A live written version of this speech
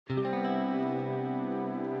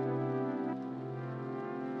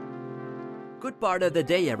Good part of the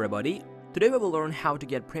day, everybody! Today we will learn how to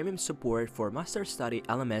get premium support for MasterStudy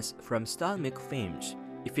LMS from StyleMix Themes.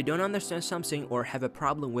 If you don't understand something or have a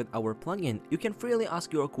problem with our plugin, you can freely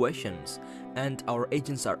ask your questions, and our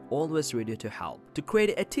agents are always ready to help. To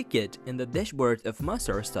create a ticket in the dashboard of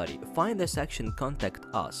MasterStudy, find the section Contact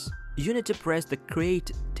Us. You need to press the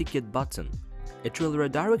Create Ticket button. It will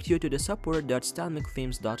redirect you to the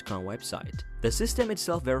support.stylemixthemes.com website. The system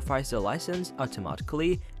itself verifies the license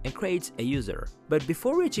automatically and creates a user. But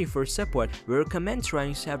before reaching for support, we recommend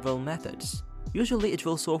trying several methods. Usually it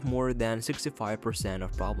will solve more than 65%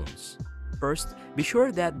 of problems. First, be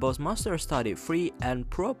sure that both MasterStudy Free and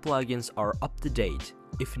Pro plugins are up to date.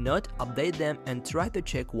 If not, update them and try to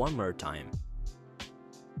check one more time.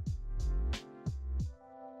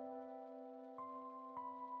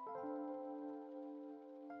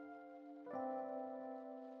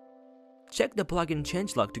 Check the plugin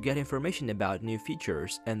changelog to get information about new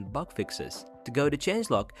features and bug fixes. To go to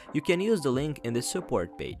changelog, you can use the link in the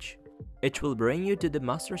support page. It will bring you to the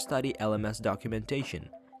MasterStudy LMS documentation.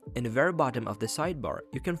 In the very bottom of the sidebar,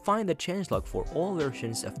 you can find the changelog for all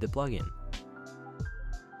versions of the plugin.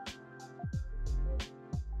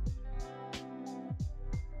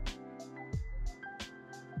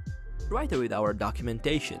 Right with our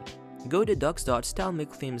documentation, go to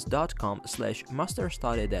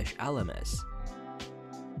docs.stylemixthemes.com/masterstudy-lms.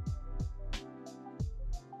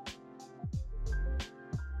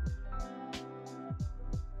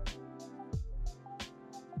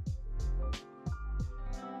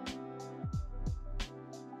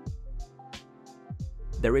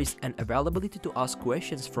 There is an availability to ask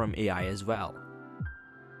questions from AI as well.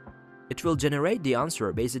 It will generate the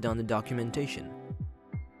answer based on the documentation.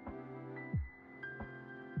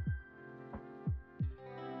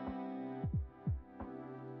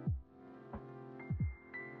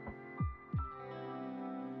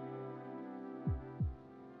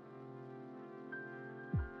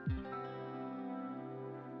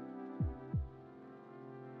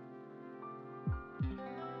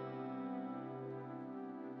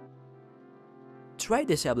 Try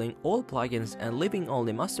disabling all plugins and leaving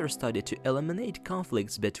only MasterStudy to eliminate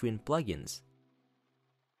conflicts between plugins.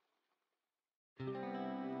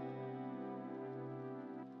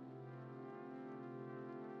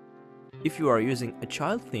 If you are using a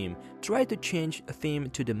child theme, try to change a theme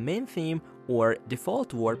to the main theme or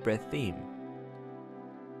default WordPress theme.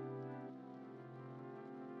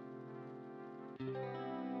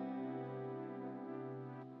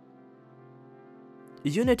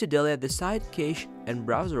 You need to delete the site cache and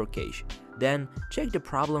browser cache, then check the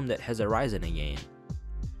problem that has arisen again.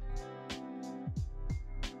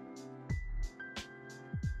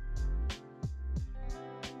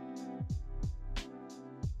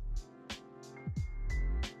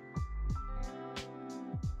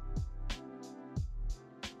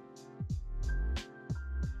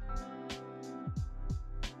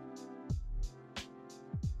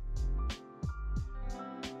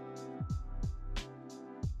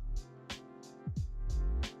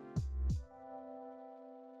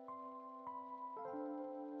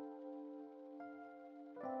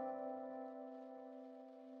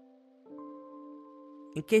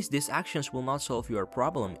 In case these actions will not solve your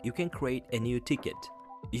problem, you can create a new ticket.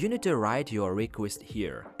 You need to write your request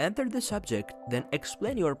here. Enter the subject, then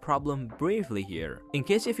explain your problem briefly here. In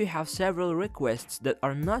case if you have several requests that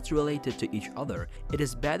are not related to each other, it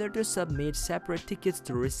is better to submit separate tickets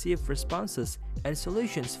to receive responses and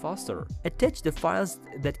solutions faster. Attach the files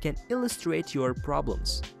that can illustrate your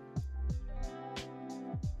problems.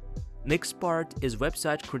 Next part is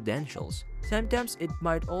website credentials. Sometimes it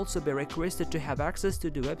might also be requested to have access to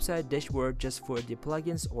the website dashboard just for the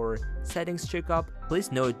plugins or settings checkup.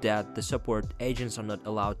 Please note that the support agents are not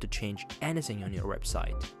allowed to change anything on your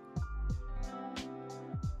website.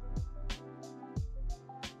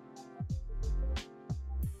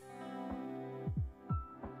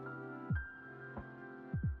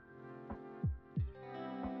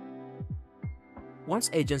 Once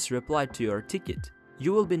agents reply to your ticket,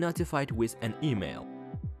 you will be notified with an email.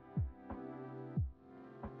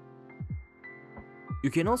 You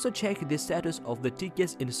can also check the status of the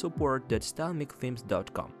tickets in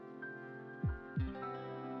support.stylemixthemes.com.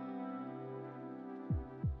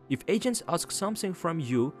 If agents ask something from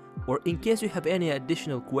you, or in case you have any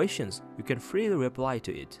additional questions, you can freely reply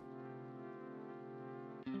to it.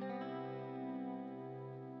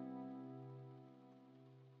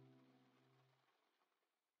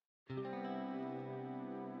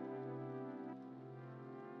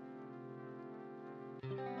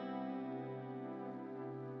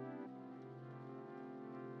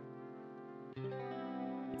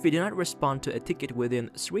 If you do not respond to a ticket within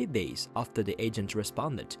 3 days after the agent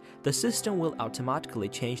responded, the system will automatically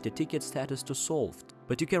change the ticket status to solved,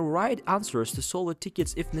 but you can write answers to solved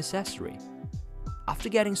tickets if necessary. After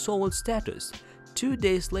getting solved status, 2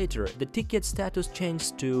 days later the ticket status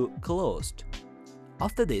changed to closed.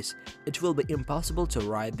 After this, it will be impossible to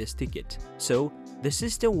write this ticket, so the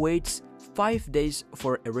system waits 5 days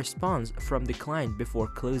for a response from the client before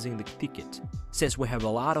closing the ticket. Since we have a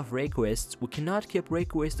lot of requests, we cannot keep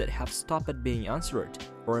requests that have stopped being answered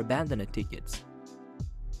or abandoned tickets.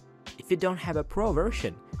 If you don't have a pro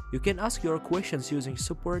version, you can ask your questions using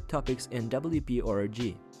support topics in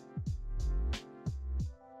WP-org.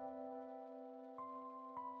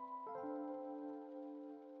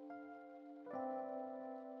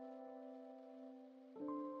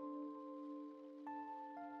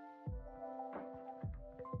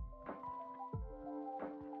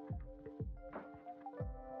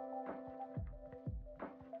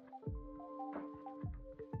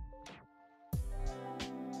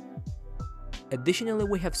 Additionally,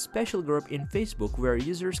 we have special group in Facebook where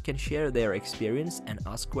users can share their experience and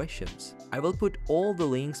ask questions. I will put all the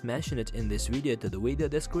links mentioned in this video to the video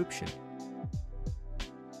description.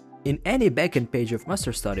 In any backend page of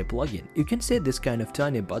MasterStudy plugin, you can see this kind of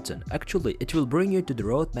tiny button. Actually, it will bring you to the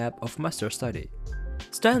roadmap of MasterStudy.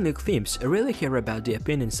 StyleMilk Themes really care about the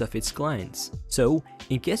opinions of its clients. So,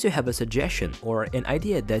 in case you have a suggestion or an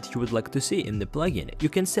idea that you would like to see in the plugin, you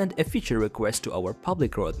can send a feature request to our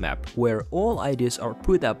public roadmap, where all ideas are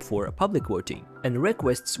put up for public voting, and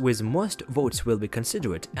requests with most votes will be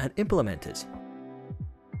considered and implemented.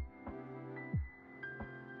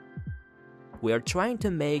 We are trying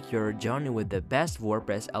to make your journey with the best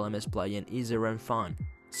WordPress LMS plugin easier and fun.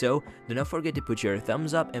 So, do not forget to put your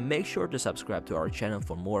thumbs up and make sure to subscribe to our channel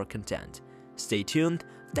for more content. Stay tuned,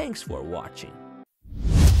 thanks for watching.